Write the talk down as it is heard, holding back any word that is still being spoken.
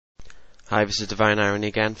Hi, this is Divine Irony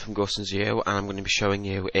again from Ghost and Zero, and I'm going to be showing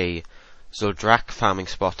you a Zuldrak farming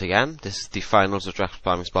spot again. This is the final Zuldrak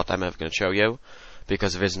farming spot I'm ever going to show you,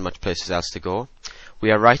 because there isn't much places else to go.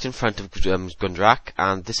 We are right in front of Zuldrak,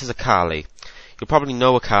 and this is a Kali. You'll probably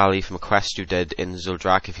know a Kali from a quest you did in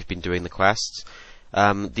Zuldrak if you've been doing the quests.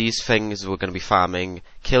 These things we're going to be farming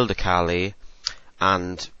killed a Kali,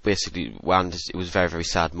 and basically, it was a very, very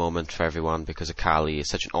sad moment for everyone, because a Kali is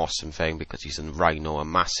such an awesome thing, because he's a rhino, a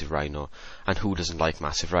massive rhino, and who doesn't like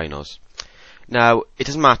massive rhinos? Now, it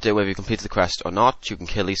doesn't matter whether you completed the quest or not, you can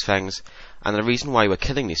kill these things, and the reason why we're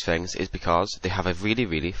killing these things is because they have a really,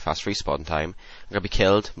 really fast respawn time, and can be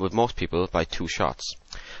killed with most people by 2 shots.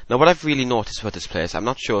 Now, what I've really noticed about this place, I'm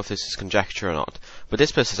not sure if this is conjecture or not, but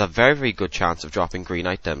this place has a very, very good chance of dropping green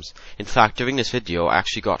items. In fact, during this video, I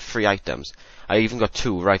actually got 3 items. I even got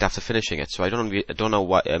 2 right after finishing it, so I don't know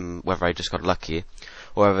what, whether I just got lucky,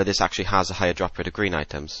 or whether this actually has a higher drop rate of green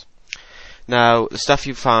items. Now, the stuff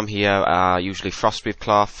you farm here are usually frostweave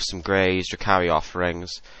cloth, some greys, Drakari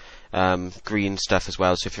offerings, green stuff as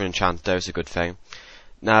well, so if you're an enchanter, it's a good thing.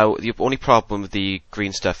 Now, the only problem with the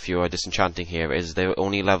green stuff you're disenchanting here is they're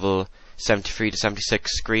only level 73 to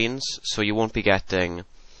 76 greens, so you won't be getting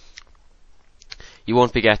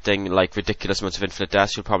like ridiculous amounts of infinite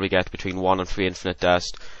dust. You'll probably get between 1 and 3 infinite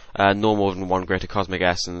dust, no more than 1 greater cosmic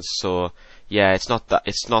essence. So yeah, it's not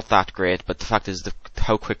that great, but the fact is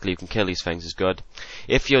how quickly you can kill these things is good.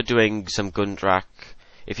 If you're doing some Gundrak,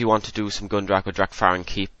 if you want to do some Gundrak or Drakfaran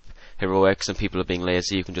Keep heroics and people are being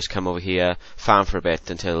lazy, you can just come over here, farm for a bit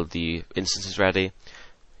until the instance is ready.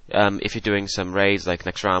 If you're doing some raids like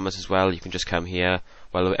Nexramas as well, you can just come here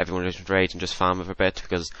while everyone is in raids and just farm for a bit,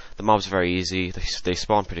 because the mobs are very easy, they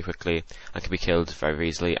spawn pretty quickly and can be killed very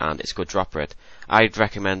easily, and it's a good drop rate. I'd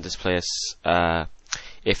recommend this place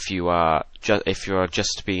if you're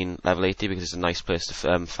just been level 80, because it's a nice place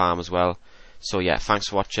to farm as well. So yeah, thanks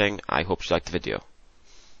for watching. I hope you liked the video.